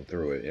puppet going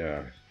through it,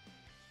 yeah.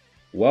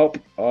 Welp,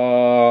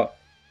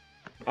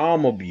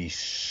 I'ma be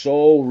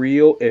so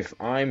real. If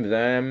I'm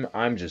them,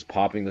 I'm just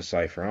popping the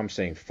cipher. I'm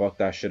saying fuck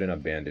that shit and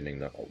abandoning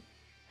the... Oh.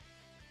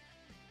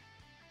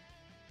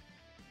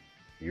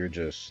 You're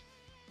just...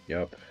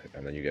 Yep.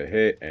 And then you get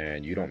hit,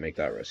 and you don't make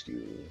that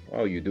rescue.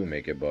 Oh, you do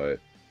make it, but...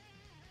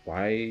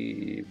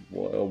 Why...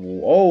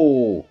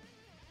 Oh!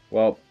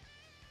 Well,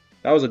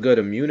 that was a good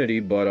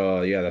immunity,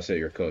 but, yeah, that's it.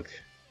 You're cooked.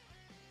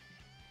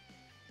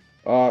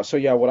 So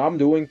yeah, what I'm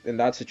doing in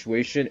that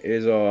situation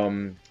is,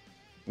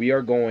 we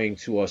are going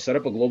to set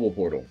up a global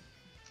portal.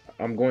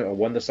 I'm going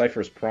when the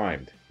cipher is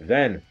primed.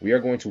 Then we are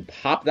going to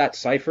pop that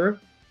cipher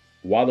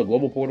while the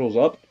global portal is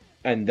up,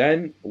 and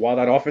then while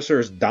that officer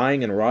is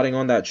dying and rotting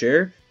on that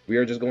chair, we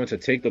are just going to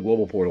take the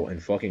global portal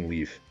and fucking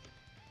leave.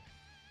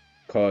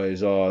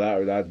 Cause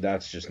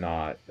that's just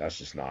not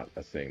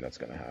a thing that's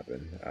gonna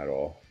happen at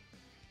all.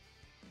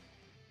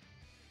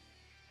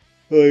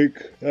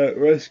 Like, that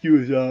rescue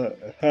is not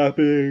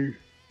happening.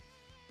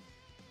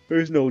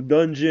 There's no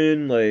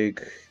dungeon.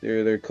 Like,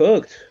 they're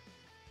cooked.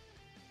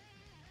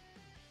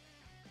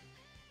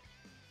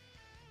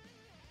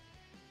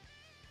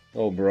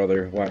 Oh,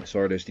 brother, Wax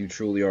Artist, you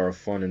truly are a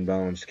fun and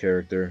balanced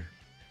character.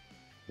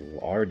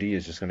 RD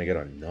is just gonna get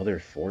another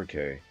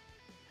 4K.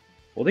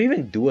 Will they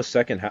even do a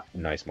second half?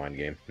 Nice mind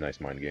game. Nice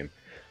mind game.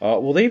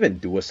 Will they even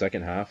do a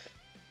second half?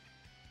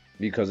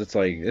 Because it's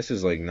like, this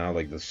is like now,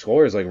 like the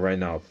score is like right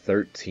now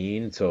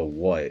 13 to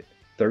what?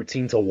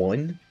 13 to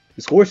 1?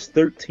 The score is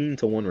 13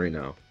 to 1 right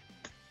now.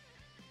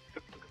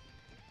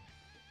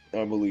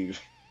 I believe.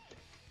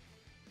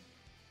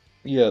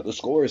 Yeah, the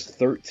score is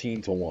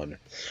 13 to 1.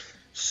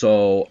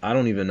 So I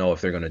don't even know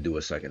if they're going to do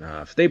a second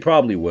half. They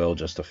probably will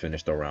just to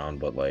finish the round,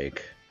 but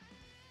like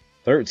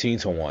 13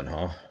 to 1,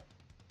 huh?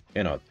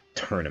 In a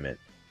tournament.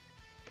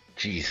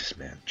 Jesus,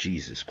 man.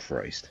 Jesus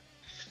Christ.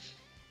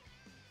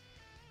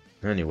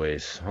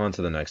 Anyways, on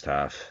to the next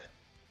half.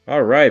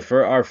 Alright,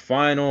 for our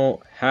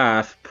final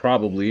half,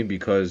 probably,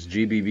 because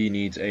GBB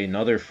needs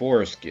another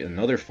 4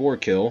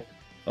 kill.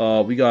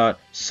 We got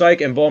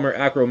Psych, Embalmer,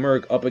 Acro,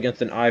 Merc up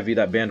against an Ivy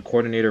that banned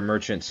Coordinator,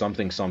 Merchant,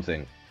 something,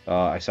 something.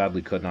 I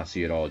sadly could not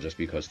see it all just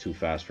because too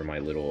fast for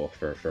my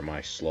for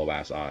my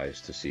slow-ass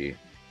eyes to see.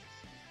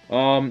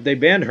 They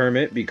banned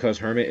Hermit because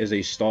Hermit is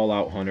a stall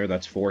out hunter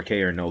that's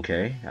 4K or no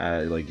K.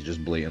 Like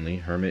just blatantly,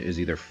 Hermit is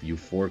either you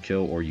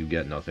 4-kill or you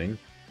get nothing,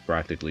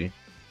 practically,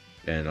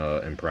 and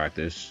in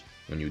practice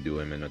when you do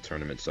him in a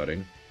tournament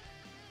setting.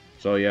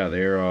 So yeah,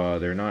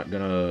 they're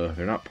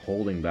not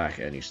holding back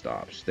any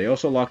stops. They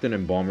also locked in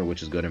Embalmer,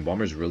 which is good.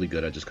 Embalmer is really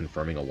good at just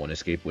confirming a 1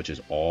 escape, which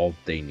is all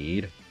they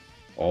need.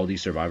 All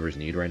these survivors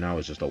need right now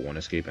is just a 1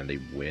 escape, and they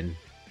win,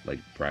 like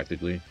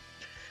practically.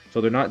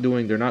 So they're not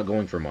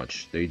going for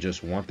much. They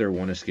just want their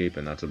 1 escape,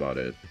 and that's about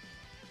it.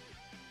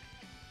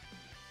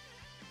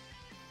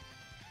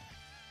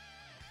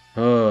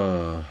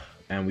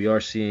 And we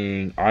are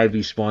seeing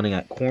Ivy spawning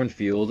at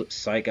Cornfield,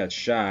 Psych at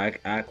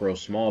Shack, Acro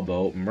Small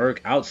Boat,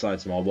 Merc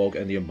outside Small Boat,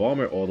 and the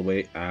Embalmer all the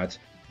way at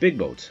Big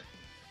Boat.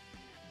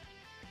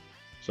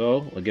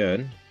 So,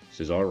 again,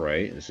 this is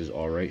alright. This is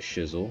alright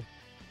shizzle.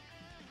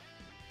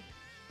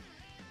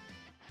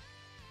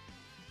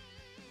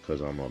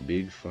 Because I'm a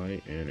big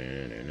fight.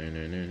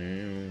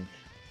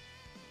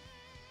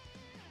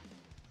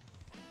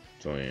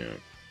 So, yeah.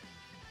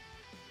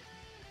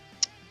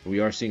 We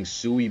are seeing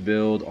Sui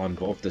build on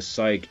both the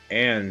Psych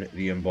and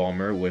the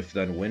Embalmer, with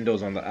then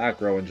Windows on the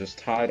Acro and just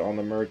tied on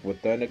the Merc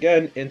with then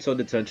again Inso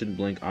Detention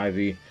Blink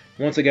Ivy.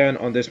 Once again,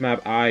 on this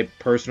map, I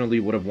personally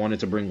would have wanted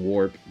to bring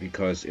Warp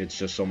because it's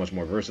just so much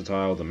more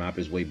versatile. The map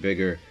is way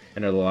bigger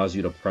and it allows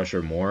you to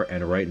pressure more.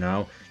 And right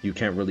now, you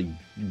can't really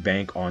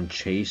bank on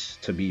Chase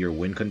to be your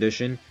win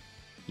condition.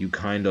 You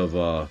kind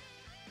of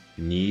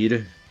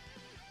need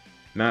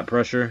map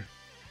pressure.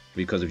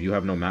 Because if you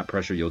have no map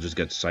pressure, you'll just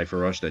get Cypher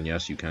Rushed. And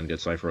yes, you can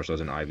get Cypher Rushed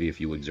as an Ivy if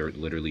you exert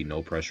literally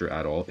no pressure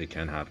at all. It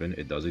can happen.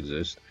 It does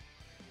exist.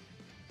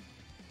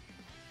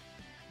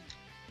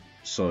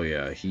 So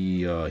yeah,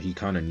 he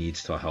kind of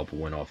needs to help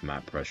win off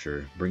map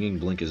pressure. Bringing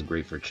Blink is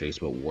great for Chase,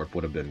 but Warp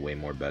would have been way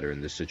more better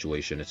in this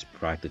situation. It's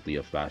practically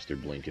a faster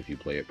Blink if you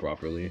play it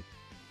properly.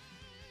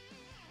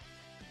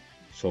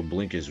 So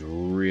Blink is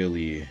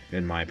really,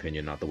 in my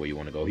opinion, not the way you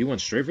want to go. He went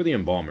straight for the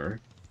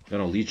Embalmer.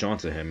 Gonna leech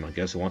onto him. I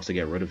guess he wants to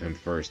get rid of him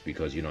first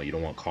because, you know, you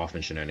don't want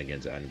Coffin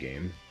shenanigans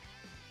endgame.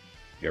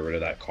 Get rid of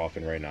that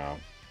Coffin right now.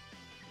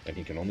 And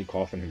he can only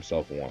Coffin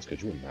himself once.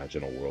 Could you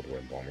imagine a world where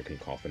Embalmer can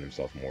Coffin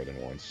himself more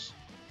than once?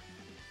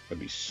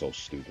 That'd be so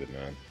stupid,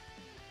 man.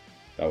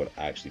 That would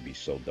actually be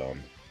so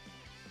dumb.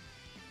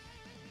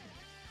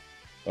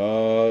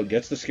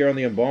 Gets the scare on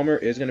the Embalmer.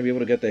 Is going to be able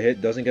to get the hit.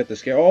 Doesn't get the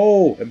scare.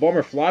 Oh!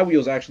 Embalmer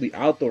Flywheel's actually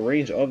out the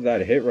range of that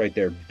hit right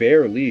there.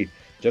 Barely.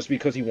 Just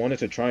because he wanted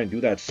to try and do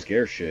that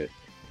scare shit.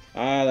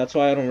 That's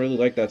why I don't really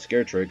like that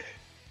scare trick.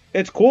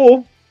 It's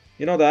cool,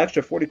 you know, the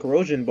extra 40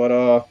 corrosion,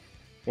 but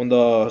when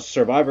the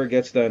survivor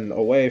gets then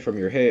away from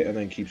your hit and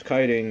then keeps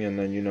kiting, and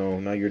then, you know,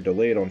 now you're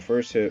delayed on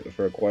first hit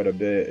for quite a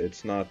bit,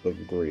 it's not the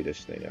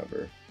greatest thing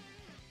ever.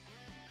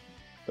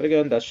 But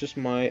again, that's just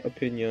my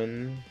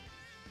opinion.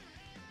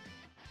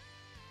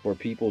 Or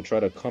people try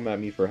to come at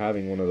me for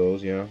having one of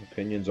those, yeah.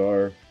 Opinions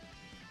are,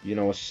 you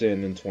know, a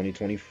sin in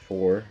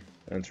 2024.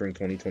 Entering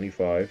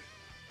 2025.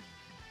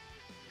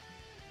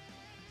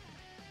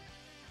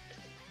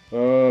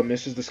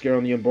 Misses the scare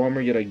on the Embalmer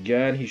yet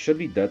again. He should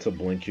be dead to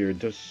Blink here.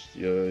 Just,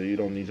 you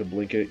don't need to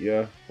blink it,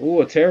 yeah.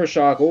 Ooh, a Terror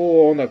Shock.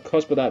 Oh, on the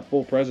cusp of that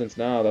full presence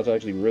now. That's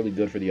actually really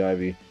good for the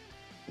Ivy.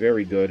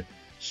 Very good.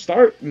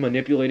 Start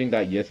manipulating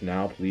that Yith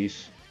now,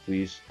 please.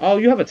 Please. Oh,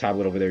 you have a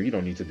tablet over there. You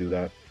don't need to do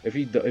that. If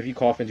he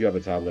coffins, you have a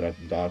tablet at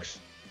the docks.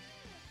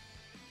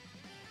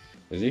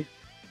 Is he?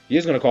 He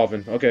is going to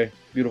coffin. Okay,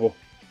 beautiful.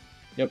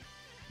 Yep.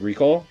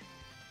 Recall.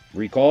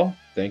 Recall.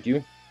 Thank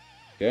you.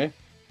 Okay.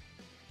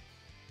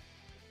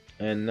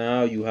 And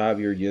now you have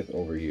your Yith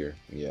over here.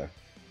 Yeah.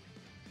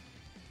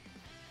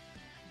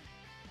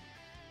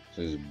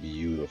 This is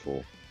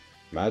beautiful.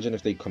 Imagine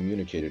if they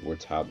communicated where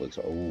tablets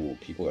are. Oh,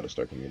 people got to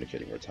start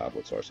communicating where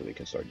tablets are so they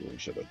can start doing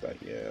shit like that.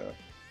 Yeah.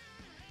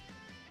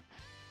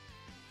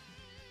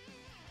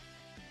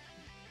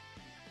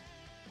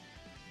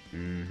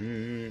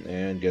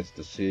 And gets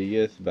the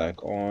Yith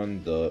back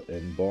on the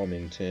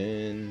embalming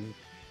tin.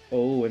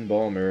 Oh,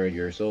 Embalmer,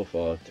 you're so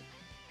fucked.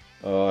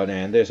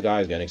 And this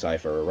guy's getting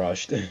Cypher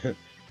rushed.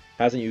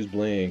 Hasn't used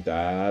Blinked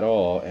at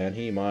all, and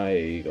he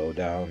might go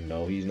down.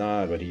 No, he's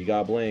not, but he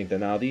got Blinked,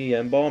 and now the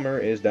Embalmer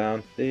is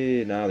down.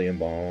 Now the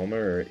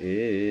Embalmer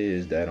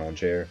is dead on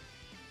chair.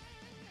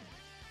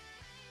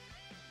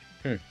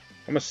 I'm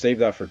gonna save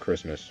that for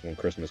Christmas, when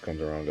Christmas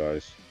comes around,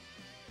 guys.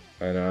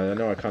 And I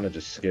know I kind of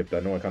just skipped. I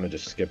know I kind of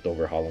just skipped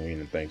over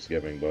Halloween and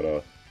Thanksgiving,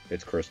 but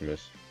it's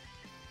Christmas.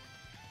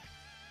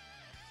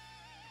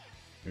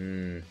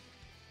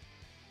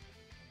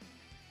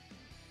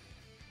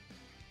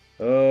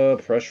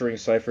 Pressuring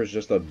Cyphers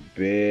just a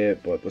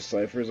bit, but the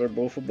Cyphers are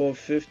both above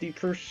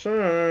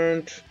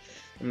 50%.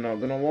 I'm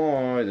not gonna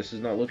lie, this is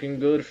not looking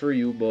good for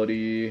you,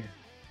 buddy.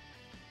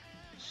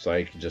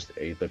 Psych just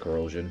ate the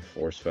corrosion,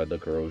 force-fed the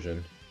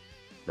corrosion.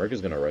 Merc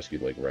is gonna rescue,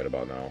 like, right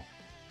about now.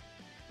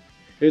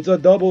 It's a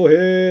double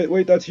hit!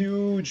 Wait, that's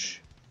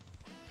huge!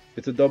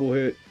 It's a double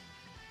hit.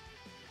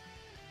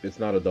 It's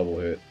not a double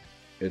hit.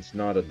 It's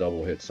not a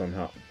double hit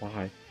somehow.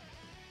 Why?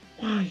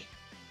 Why?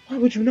 Why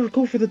would you not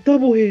go for the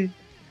double hit?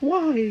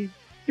 Why?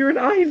 You're an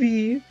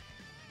Ivy.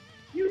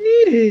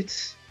 You need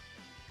it.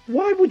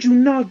 Why would you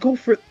not go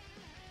for...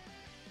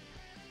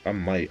 I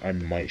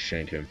might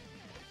shank him.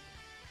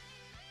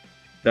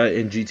 That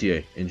in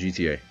GTA.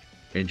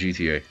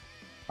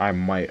 I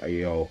might,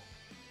 yo.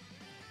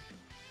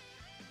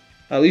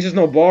 At least it's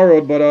no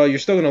borrowed, but you're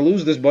still gonna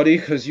lose this, buddy,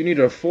 because you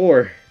needed a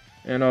 4.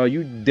 And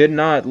you did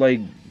not,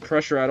 like,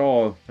 pressure at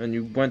all. And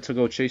you went to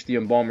go chase the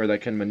Embalmer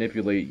that can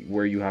manipulate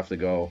where you have to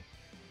go.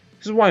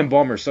 This is why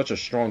Embalmer is such a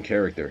strong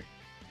character.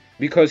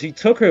 Because he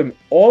took him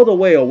all the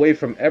way away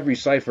from every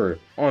cipher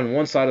on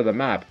one side of the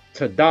map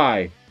to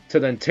die, to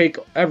then take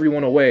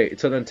everyone away,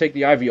 to then take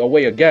the Ivy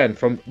away again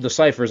from the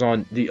ciphers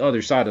on the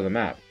other side of the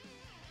map.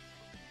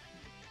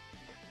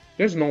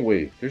 There's no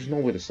way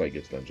the site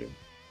gets dungeon.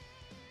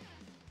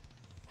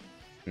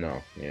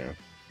 No, yeah.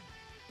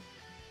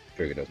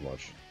 Figured as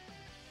much.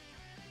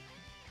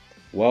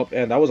 Well,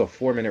 and that was a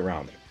 4-minute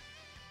round.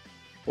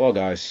 Well,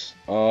 guys,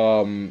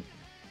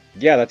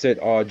 yeah, that's it.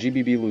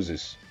 GBB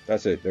loses.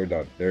 That's it. They're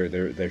done.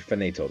 They're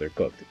finito. They're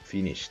cooked.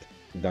 Finished.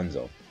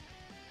 Dunzo.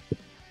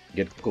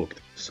 Get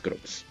cooked.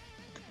 Scrubs.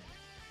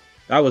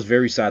 That was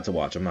very sad to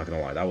watch. I'm not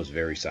gonna lie. That was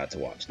very sad to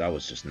watch. That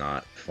was just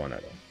not fun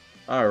at all.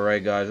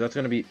 Alright, guys. That's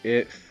gonna be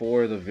it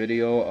for the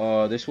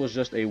video. This was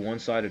just a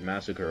one-sided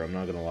massacre. I'm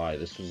not gonna lie.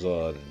 This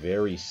was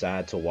very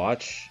sad to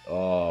watch.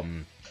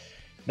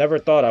 Never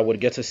thought I would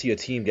get to see a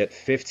team get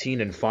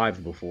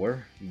 15-5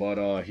 before,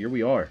 but here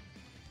we are.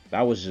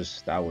 That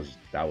was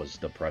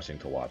depressing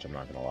to watch. I'm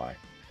not gonna lie.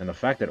 And the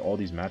fact that all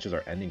these matches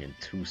are ending in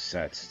 2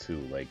 sets too,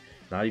 like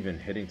not even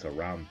hitting to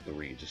round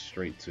 3, just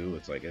straight 2.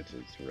 It's like it's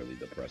really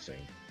depressing.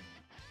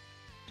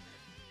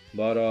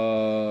 But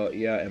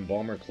yeah,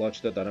 Embalmer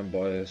clutched it.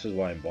 This is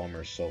why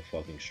Embalmer is so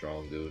fucking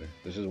strong, dude.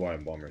 This is why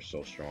Embalmer is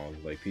so strong.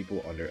 Like,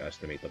 people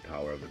underestimate the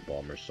power of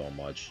Embalmer so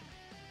much.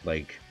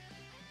 Like,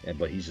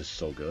 but he's just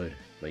so good.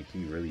 Like,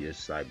 he really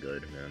is that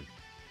good, man.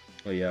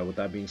 But yeah, with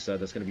that being said,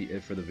 that's gonna be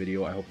it for the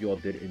video. I hope you all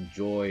did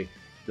enjoy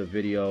the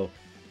video.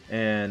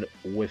 And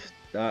with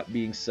that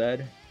being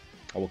said,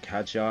 I will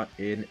catch y'all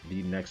in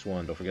the next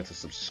one. Don't forget to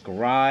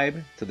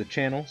subscribe to the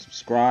channel.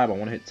 Subscribe. I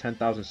want to hit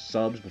 10,000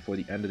 subs before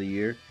the end of the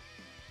year.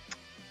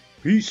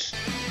 Peace.